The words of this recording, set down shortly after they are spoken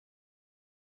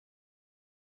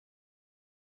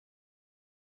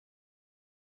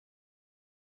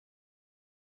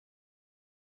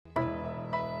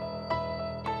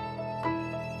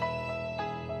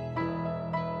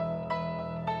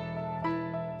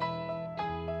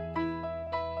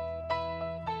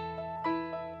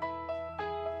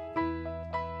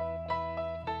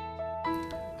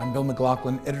I'm Bill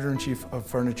McLoughlin, Editor-in-Chief of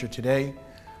Furniture Today.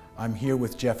 I'm here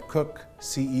with Jeff Cook,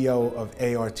 CEO of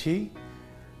A.R.T.,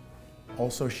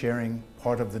 also sharing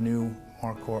part of the new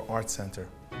Markor Art Center.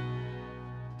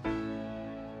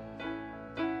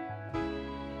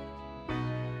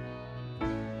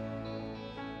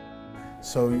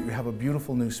 So you have a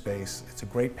beautiful new space. It's a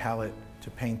great palette to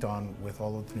paint on with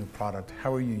all of the new product.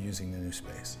 How are you using the new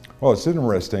space? Well, it's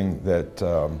interesting that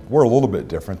we're a little bit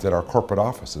different, that our corporate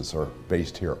offices are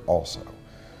based here also.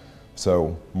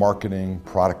 So marketing,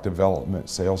 product development,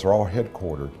 sales are all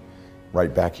headquartered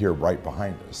right back here, right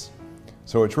behind us.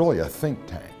 So it's really a think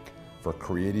tank for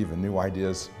creative and new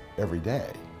ideas every day.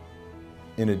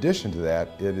 In addition to that,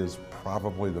 it is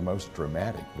probably the most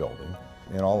dramatic building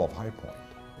in all of High Point.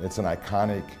 It's an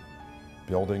iconic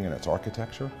building in its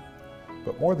architecture,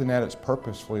 but more than that, it's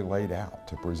purposefully laid out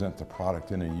to present the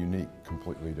product in a unique,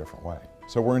 completely different way.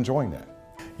 So we're enjoying that.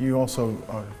 You also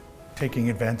are taking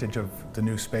advantage of the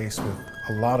new space with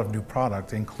a lot of new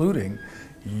product, including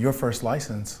your first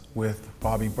license with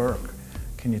Bobby Berk.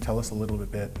 Can you tell us a little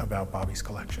bit about Bobby's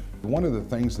collection? One of the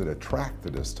things that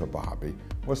attracted us to Bobby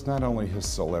was not only his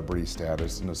celebrity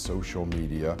status and his social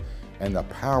media and the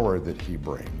power that he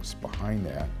brings behind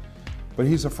that, but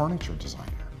he's a furniture designer.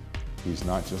 He's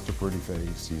not just a pretty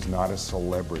face, he's not a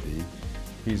celebrity.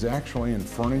 He's actually in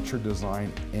furniture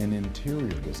design and interior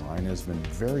design, has been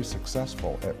very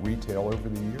successful at retail over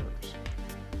the years.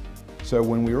 So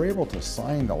when we were able to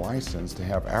sign the license to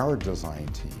have our design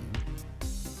team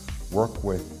work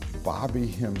with Bobby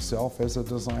himself as a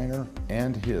designer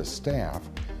and his staff,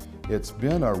 it's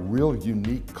been a real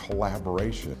unique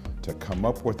collaboration to come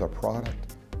up with a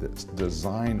product that's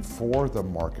designed for the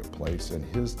marketplace and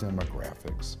his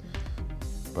demographics.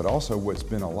 But also what's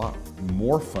been a lot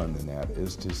more fun than that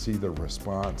is to see the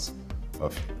response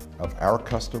of our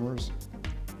customers.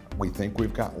 We think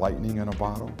we've got lightning in a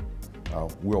bottle.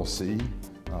 We'll see,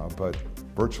 but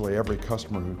virtually every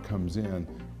customer who comes in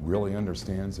really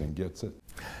understands and gets it.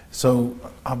 So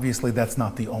obviously that's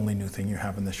not the only new thing you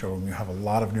have in the showroom. You have a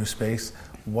lot of new space.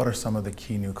 What are some of the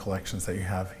key new collections that you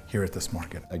have here at this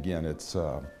market? Again, it's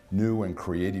new and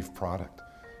creative product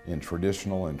in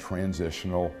traditional and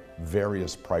transitional,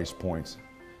 various price points.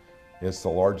 It's the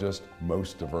largest,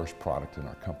 most diverse product in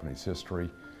our company's history,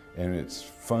 and it's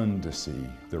fun to see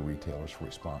the retailers'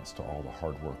 response to all the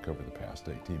hard work over the past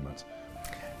 18 months.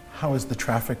 How has the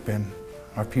traffic been?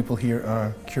 Are people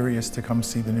here curious to come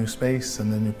see the new space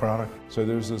and the new product? So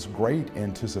there's this great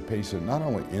anticipation, not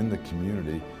only in the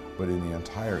community, but in the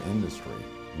entire industry,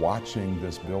 watching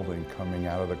this building coming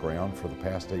out of the ground for the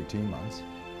past 18 months.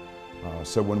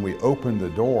 So when we open the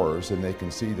doors and they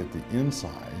can see that the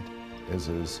inside is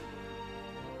as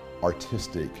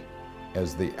artistic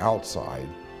as the outside,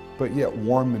 but yet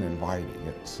warm and inviting,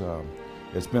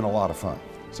 it's been a lot of fun.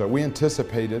 So we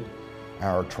anticipated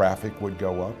our traffic would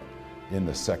go up in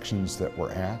the sections that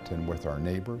we're at and with our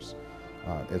neighbors.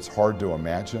 It's hard to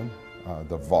imagine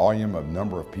the volume of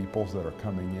number of people that are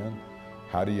coming in.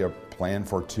 How do you plan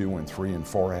for 2 and 3 and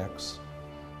 4X?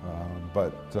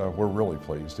 But we're really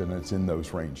pleased, and it's in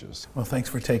those ranges. Well, thanks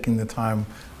for taking the time.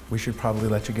 We should probably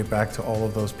let you get back to all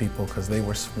of those people because they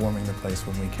were swarming the place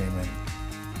when we came in.